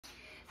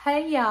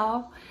Hey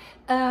y'all,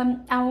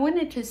 I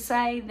wanted to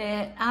say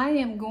that I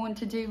am going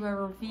to do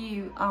a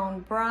review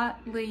on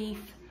broadleaf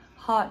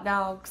hot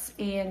dogs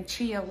and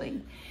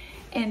chili.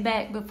 And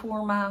back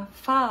before my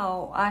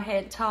fall, I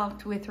had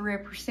talked with a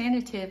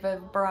representative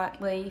of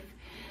broadleaf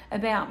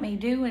about me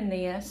doing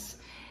this.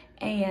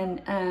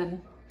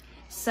 And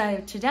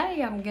so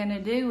today I'm going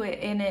to do it,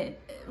 and it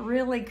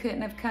really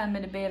couldn't have come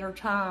at a better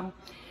time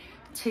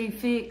to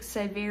fix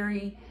a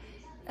very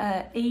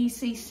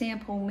easy,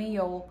 simple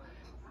meal.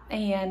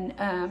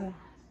 And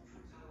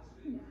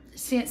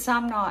since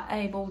I'm not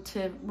able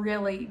to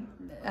really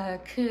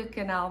cook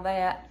and all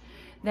that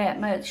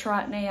much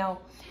right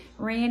now,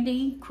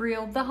 Randy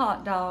grilled the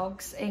hot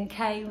dogs and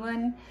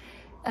Cailyn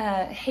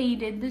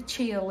heated the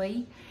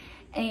chili.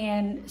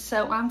 And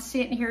so I'm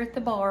sitting here at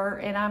the bar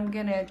and I'm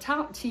gonna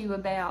talk to you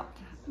about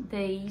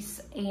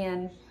these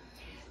and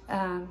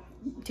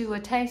do a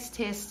taste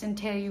test and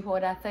tell you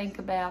what I think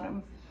about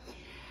them.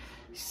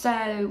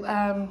 So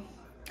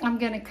I'm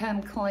gonna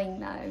come clean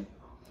though.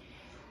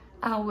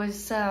 I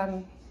was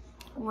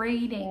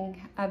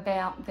reading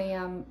about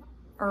them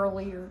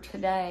earlier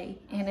today,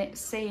 and it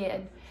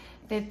said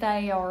that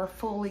they are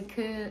fully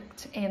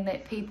cooked and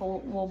that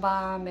people will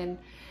buy them and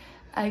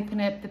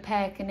open up the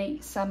pack and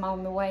eat some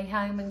on the way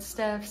home and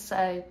stuff.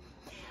 So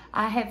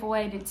I have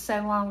waited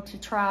so long to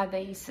try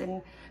these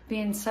and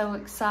been so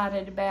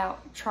excited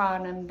about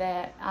trying them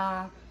that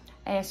I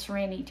asked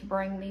Randy to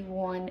bring me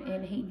one,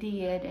 and he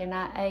did, and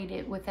I ate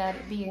it without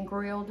it being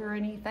grilled or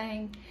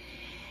anything.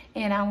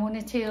 And I want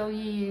to tell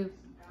you,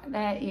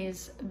 that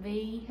is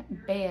the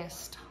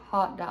best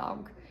hot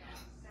dog.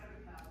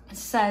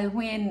 So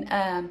when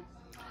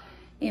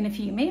in a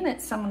few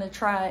minutes I'm going to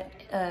try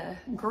it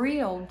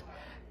grilled,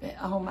 but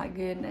oh my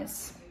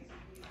goodness,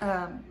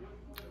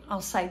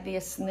 I'll say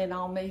this and then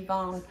I'll move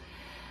on.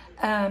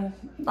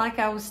 Like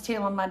I was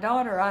telling my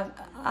daughter,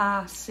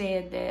 I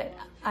said that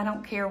I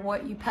don't care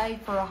what you pay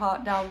for a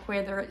hot dog,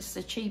 whether it's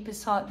the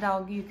cheapest hot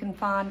dog you can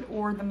find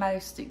or the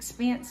most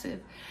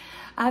expensive.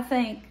 I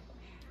think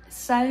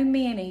so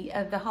many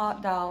of the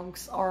hot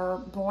dogs are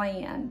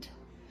bland,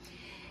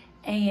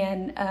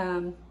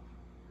 and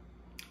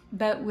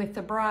but with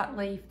the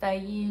broadleaf they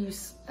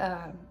use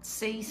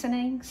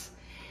seasonings,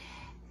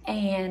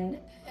 and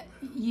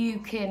you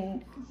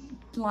can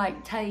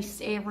like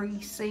taste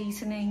every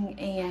seasoning,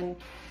 and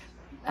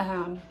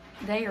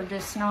they are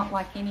just not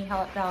like any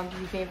hot dog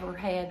you've ever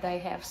had. They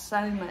have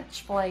so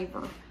much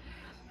flavor.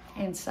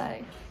 And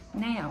so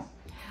now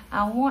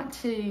I want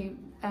to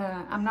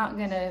I'm not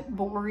going to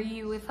bore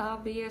you with all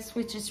this,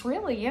 which is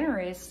really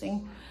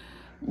interesting,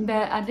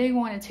 but I do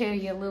want to tell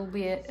you a little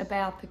bit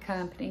about the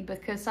company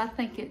because I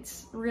think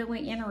it's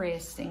really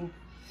interesting.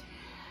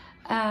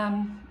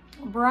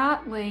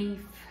 Broadleaf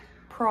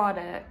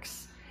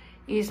Products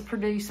is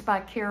produced by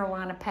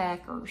Carolina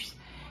Packers,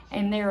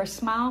 and they're a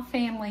small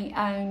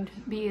family-owned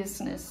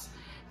business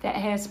that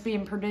has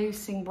been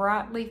producing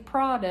broadleaf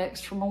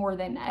products for more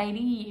than 80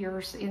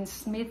 years in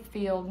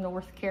Smithfield,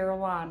 North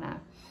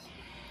Carolina.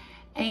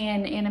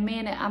 And in a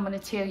minute, I'm going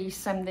to tell you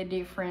some of the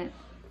different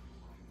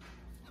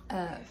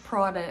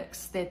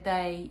products that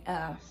they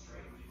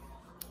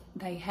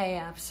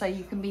have, so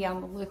you can be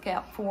on the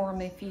lookout for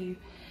them if you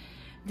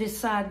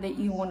decide that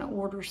you want to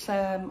order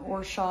some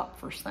or shop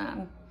for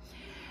some.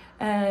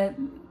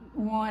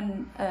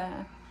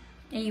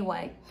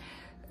 Anyway,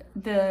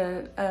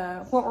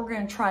 what we're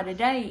going to try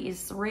today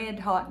is the red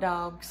hot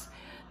dogs.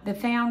 The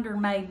founder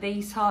made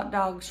these hot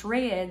dogs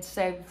red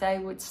so that they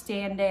would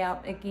stand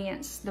out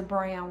against the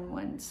brown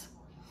ones.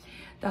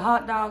 The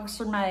hot dogs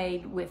are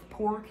made with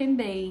pork and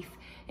beef,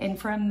 and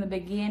from the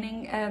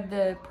beginning of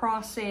the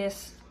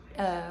process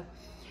of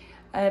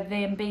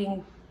them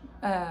being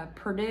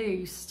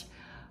produced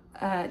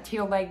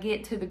till they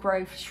get to the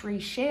grocery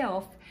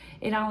shelf,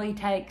 it only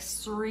takes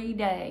 3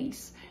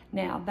 days.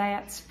 Now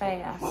that's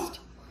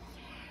fast.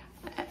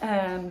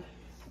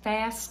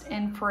 Fast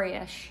and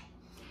fresh.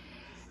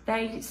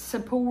 They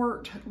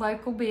support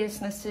local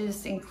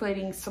businesses,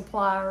 including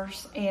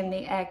suppliers and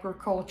the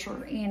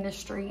agriculture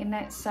industry, and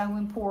that's so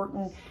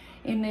important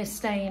in this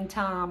day and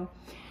time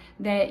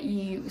that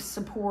you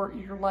support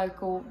your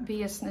local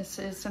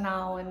businesses and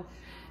all and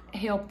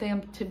help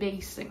them to be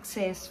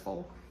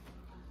successful.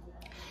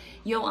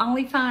 You'll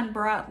only find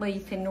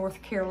broadleaf in North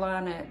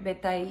Carolina,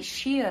 but they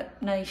ship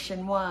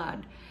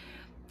nationwide.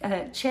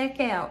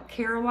 Check out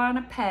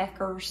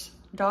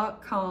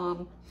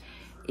CarolinaPackers.com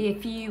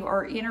if you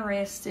are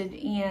interested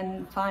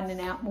in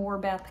finding out more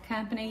about the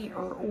company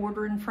or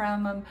ordering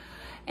from them.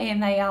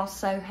 And they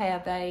also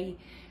have a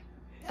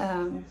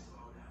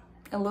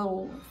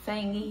little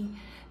thingy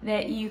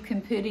that you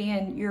can put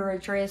in your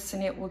address,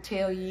 and it will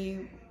tell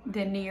you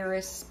the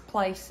nearest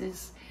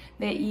places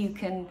that you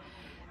can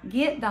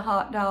get the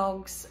hot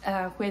dogs,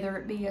 whether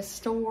it be a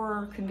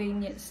store,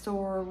 convenience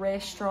store,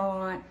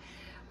 restaurant,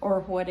 or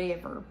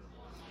whatever.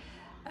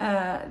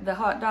 The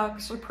hot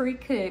dogs are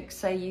pre-cooked,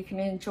 so you can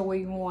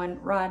enjoy one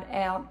right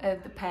out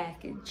of the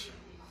package.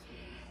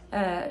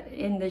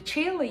 And the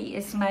chili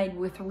is made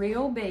with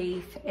real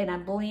beef and a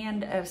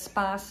blend of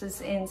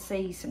spices and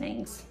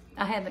seasonings.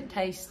 I haven't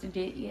tasted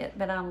it yet,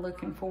 but I'm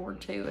looking forward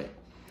to it.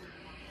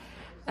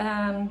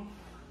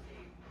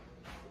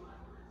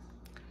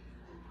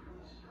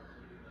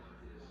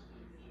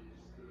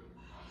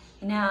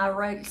 Now I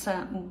wrote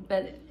something,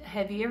 but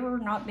have you ever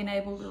not been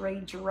able to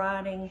read your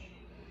writing?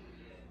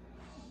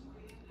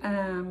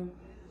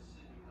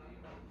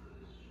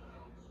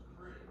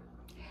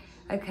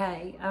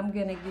 Okay, I'm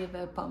gonna give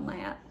up on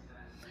that.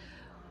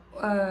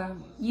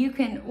 You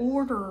can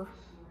order,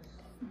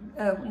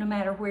 no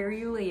matter where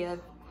you live,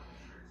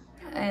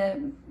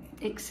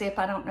 except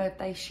I don't know if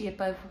they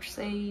ship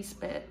overseas,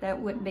 but that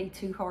wouldn't be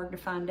too hard to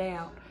find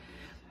out.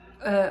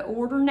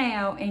 Order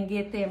now and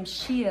get them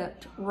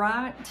shipped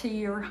right to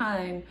your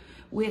home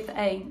with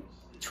a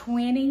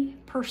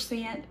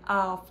 20%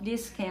 off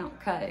discount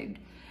code.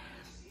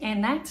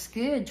 And that's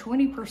good.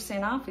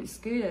 20% off is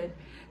good.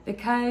 The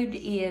code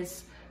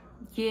is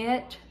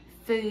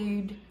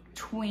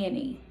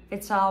GetFood20.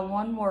 It's all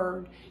one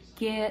word,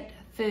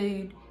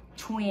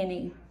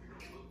 GetFood20.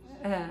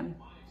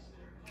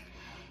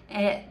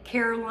 At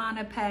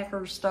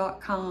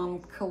CarolinaPackers.com,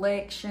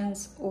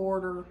 collections,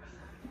 order,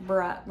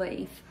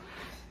 Brightleaf.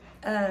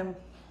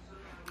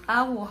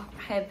 I will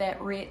have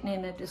that written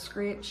in a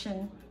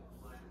description,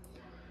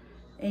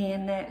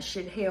 and that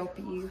should help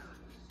you.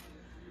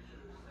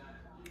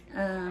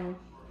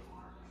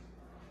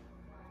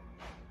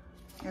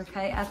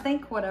 Okay, I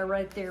think what I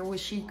wrote there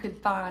was you could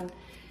find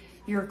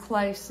your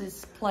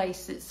closest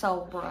place that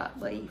sold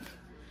Brightleaf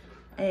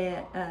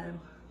at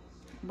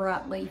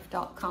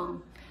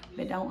brightleaf.com.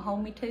 But don't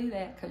hold me to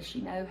that, because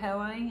you know how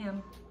I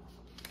am.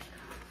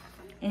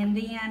 And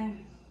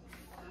then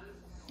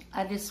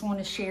I just want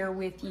to share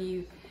with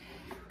you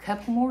a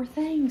couple more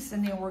things,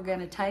 and then we're going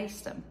to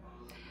taste them.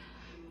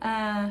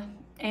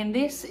 And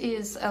this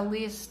is a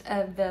list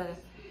of the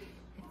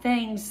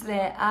things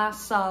that I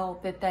saw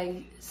that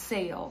they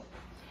sell.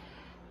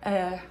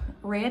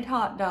 Red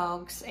hot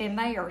dogs, and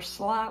they are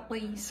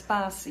slightly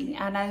spicy.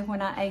 I know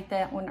when I ate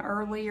that one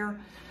earlier,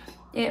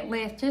 it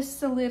left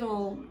just a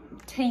little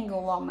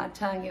tingle on my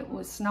tongue. It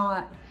was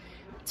not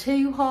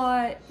too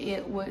hot.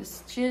 It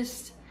was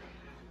just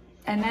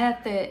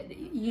enough that,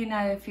 you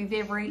know, if you've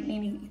ever eaten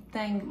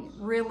anything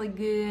really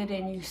good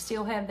and you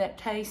still have that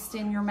taste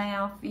in your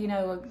mouth, you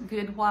know, a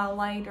good while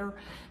later,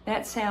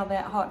 that's how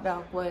that hot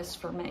dog was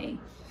for me.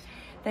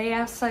 They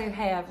also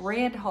have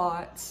red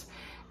hots.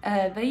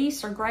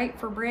 These are great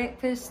for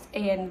breakfast,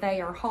 and they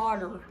are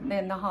hotter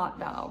than the hot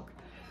dog.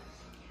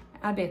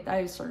 I bet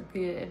those are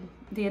good.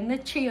 Then the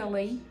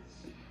chili,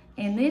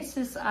 and this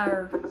is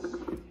our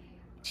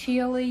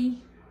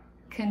chili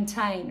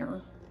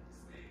container.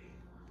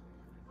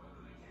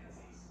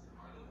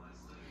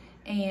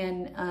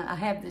 And I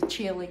have the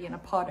chili in a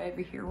pot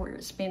over here where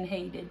it's been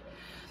heated.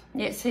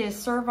 It says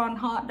serve on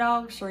hot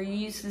dogs or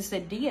use as a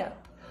dip.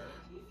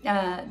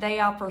 They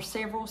offer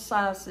several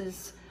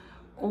sizes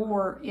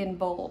or in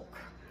bulk.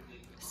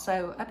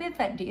 So I bet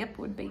that dip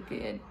would be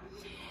good.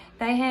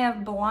 They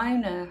have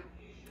bologna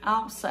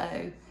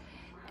also,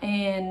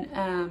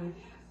 and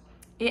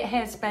it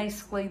has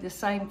basically the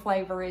same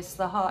flavor as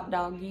the hot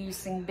dog,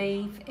 using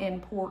beef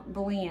and pork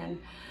blend.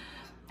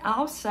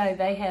 Also,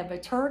 they have a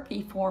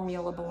turkey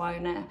formula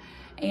bologna,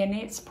 and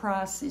its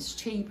price is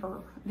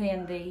cheaper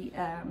than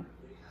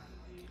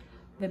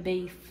the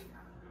beef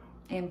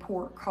and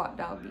pork hot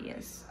dog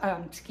is.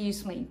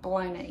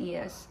 Bologna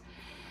is.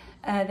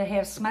 They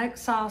have smoked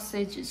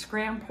sausage. It's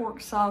ground pork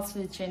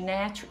sausage in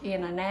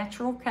a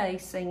natural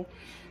casing.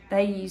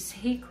 They use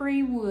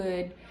hickory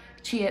wood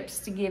chips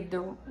to give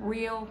the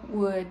real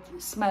wood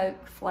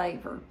smoke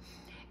flavor.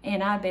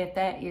 And I bet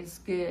that is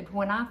good.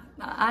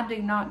 I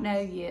do not know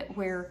yet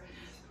where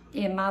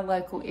in my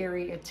local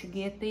area to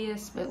get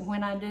this, but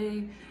when I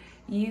do,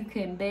 you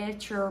can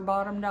bet your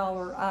bottom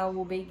dollar I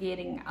will be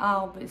getting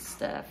all this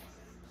stuff.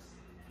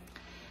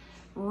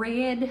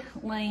 Red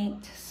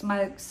linked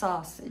smoked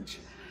sausage.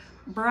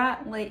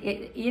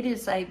 It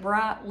is a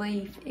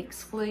Brightleaf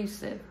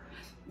exclusive.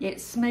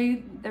 It's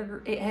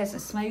smoother. It has a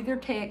smoother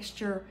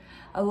texture,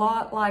 a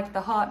lot like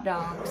the hot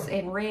dogs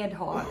and red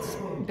hots,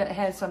 but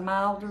has a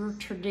milder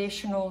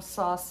traditional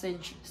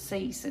sausage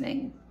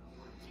seasoning.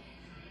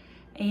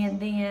 And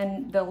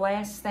then the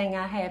last thing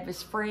I have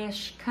is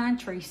fresh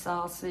country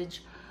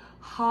sausage.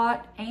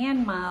 Hot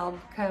and mild,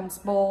 comes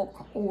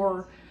bulk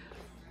or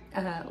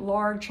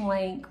large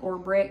link or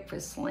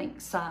breakfast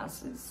link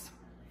sizes.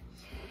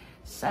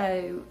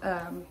 So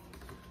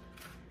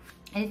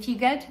if you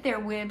go to their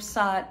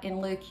website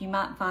and look, you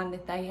might find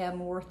that they have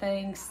more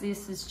things.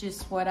 This is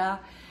just what I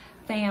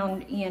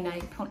found in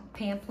a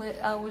pamphlet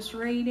I was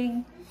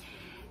reading.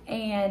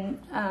 And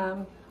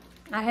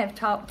I have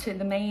talked to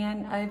the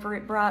man over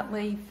at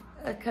Brightleaf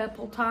a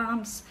couple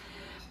times.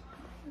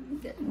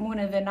 One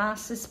of the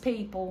nicest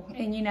people.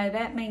 And you know,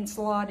 that means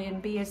a lot in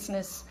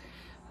business,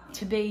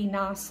 to be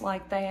nice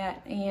like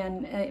that.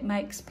 And it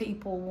makes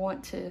people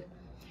want to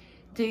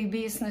do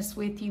business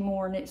with you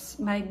more, and it's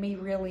made me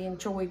really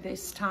enjoy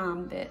this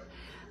time that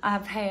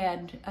I've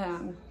had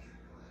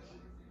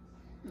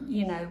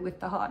you know, with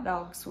the hot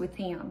dogs with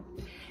him.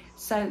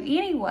 So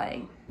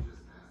anyway,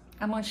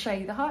 I'm going to show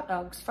you the hot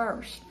dogs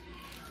first.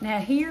 Now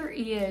here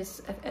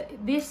is,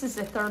 this is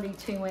a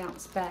 32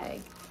 ounce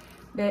bag.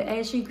 But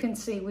as you can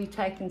see, we've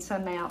taken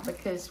some out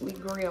because we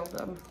grilled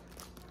them.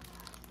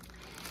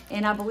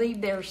 And I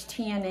believe there's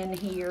 10 in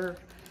here.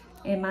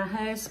 And my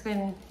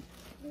husband,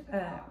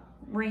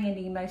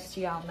 Randy, most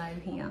of y'all know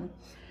him.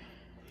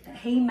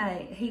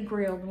 He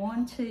grilled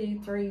 1, 2,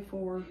 3,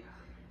 4,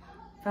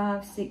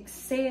 5, 6,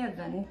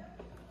 7.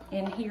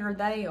 And here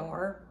they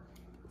are.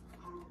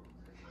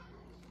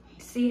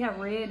 See how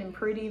red and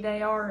pretty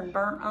they are and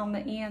burnt on the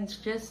ends,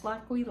 just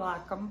like we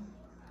like them.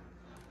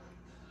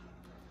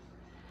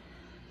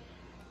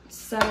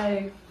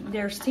 So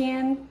there's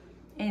 10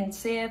 and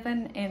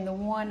 7, and the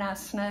one I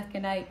snuck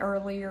and ate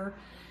earlier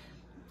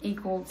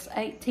equals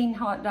 18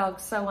 hot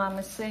dogs. So I'm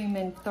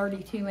assuming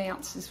 32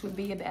 ounces would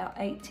be about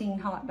 18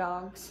 hot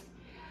dogs.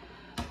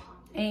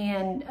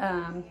 And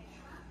I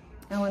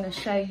want to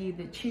show you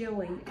the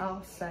chili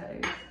also.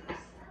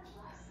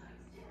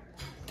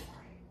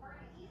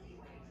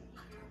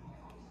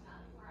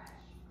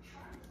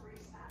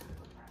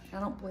 I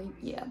don't believe,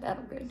 yeah,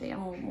 that'll go down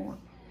a little more.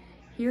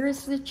 Here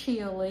is the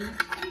chili.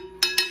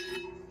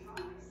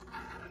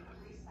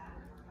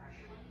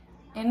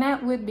 And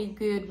that would be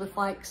good with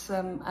like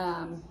some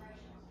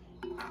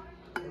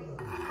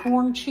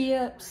corn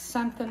chips,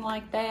 something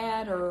like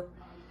that, or,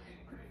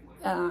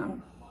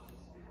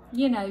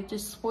 you know,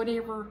 just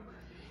whatever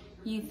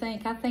you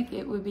think. I think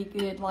it would be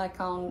good like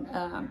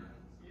on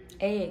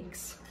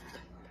eggs.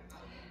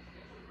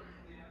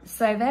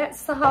 So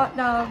that's the hot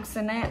dogs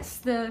and that's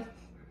the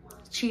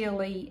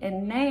chili.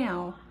 And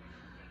now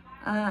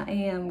I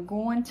am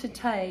going to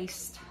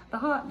taste the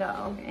hot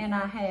dog, and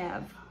I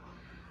have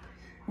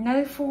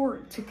no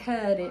fork to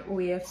cut it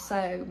with,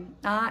 so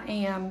I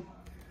am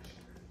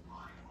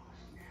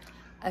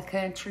a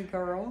country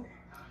girl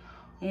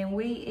and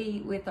we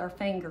eat with our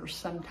fingers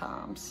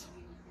sometimes.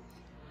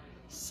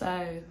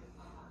 So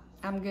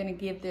I'm gonna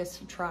give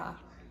this a try.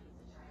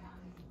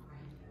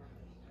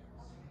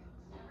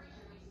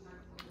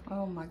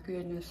 Oh my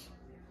goodness.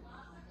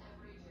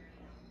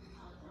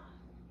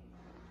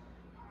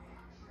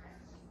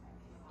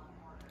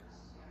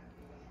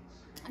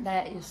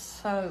 That is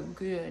so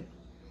good.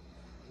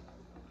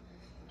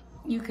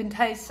 You can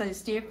taste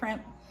those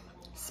different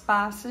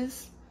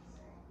spices.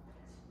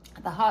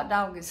 The hot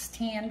dog is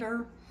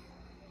tender.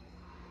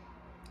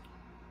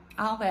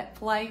 All that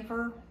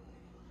flavor.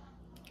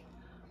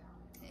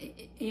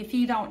 If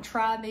you don't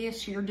try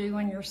this, you're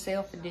doing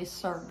yourself a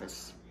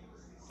disservice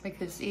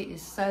because it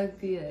is so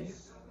good.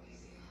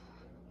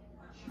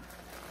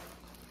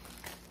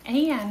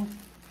 And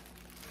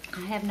I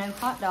have no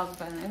hot dog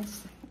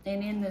buns.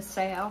 And in the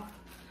South,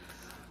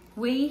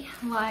 we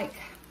like,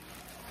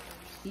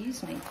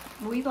 excuse me,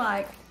 we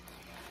like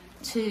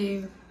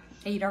to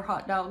eat our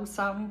hot dogs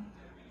on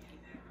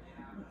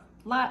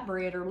light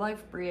bread or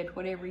loaf bread,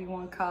 whatever you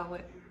want to call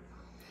it.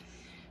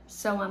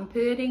 So I'm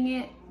putting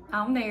it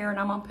on there, and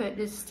I'm going to put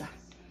just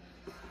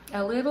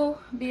a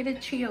little bit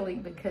of chili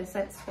because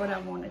that's what I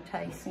want to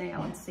taste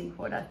now and see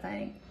what I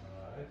think.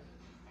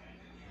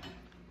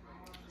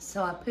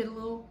 So I put a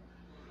little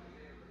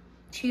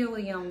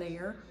chili on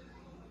there.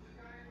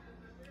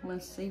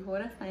 Let's see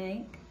what I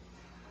think.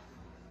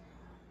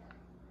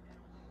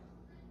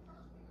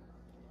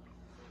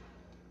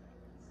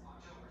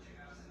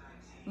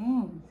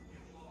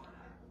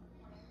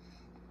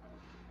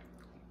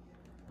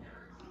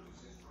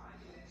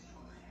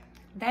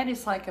 That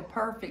is like a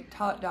perfect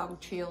hot dog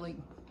chili.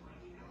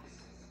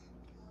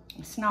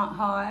 It's not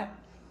hot.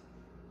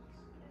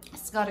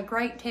 It's got a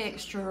great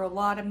texture, a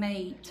lot of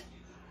meat.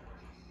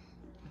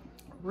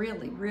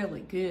 Really,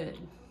 really good.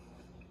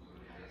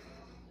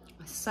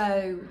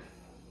 So,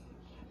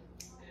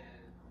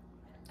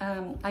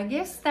 I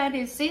guess that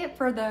is it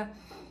for the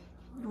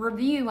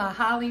review. I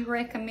highly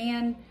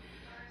recommend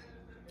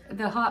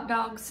the hot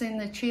dogs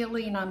and the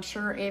chili, and I'm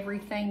sure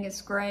everything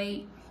is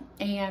great.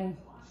 And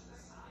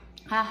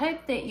I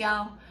hope that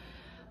y'all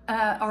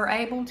are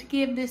able to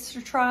give this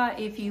a try.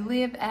 If you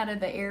live out of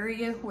the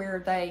area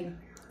where they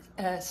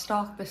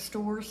stock the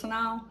stores and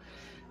all,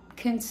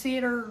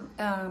 consider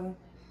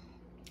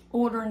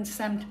ordering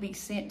some to be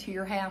sent to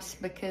your house,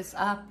 because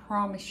I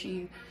promise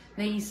you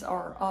these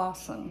are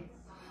awesome.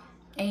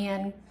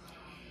 And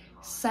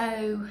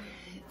so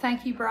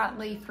thank you,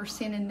 Brightleaf, for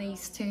sending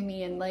these to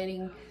me and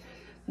letting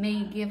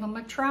me give them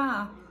a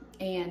try.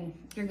 And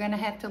you're going to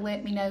have to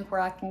let me know where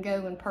I can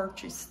go and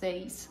purchase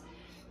these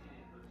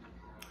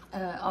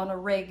on a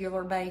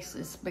regular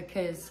basis,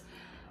 because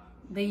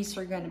these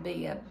are going to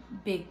be a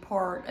big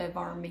part of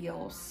our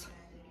meals.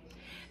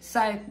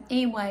 So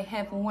anyway,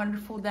 have a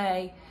wonderful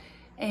day.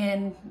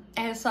 And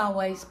as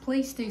always,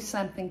 please do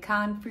something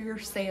kind for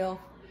yourself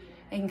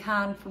and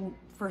kind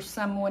for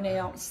someone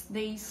else.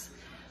 These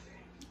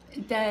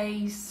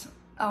days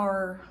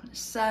are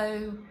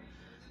so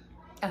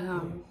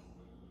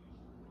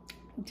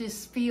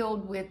just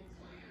filled with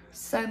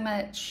so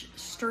much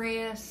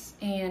stress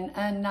and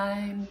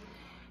unknown.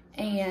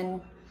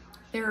 And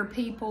There are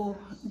people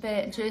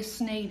that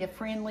just need a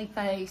friendly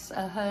face,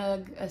 a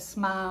hug, a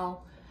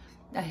smile,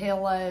 a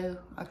hello,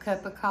 a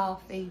cup of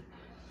coffee,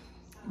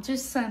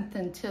 just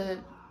something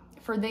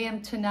for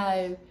them to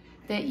know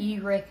that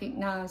you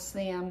recognize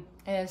them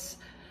as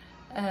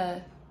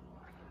a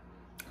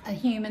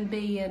human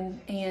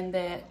being and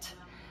that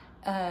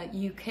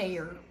you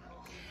care.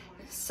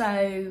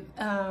 So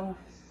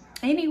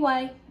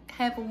anyway,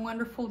 have a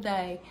wonderful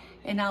day,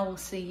 and I will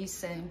see you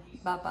soon.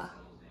 Bye-bye.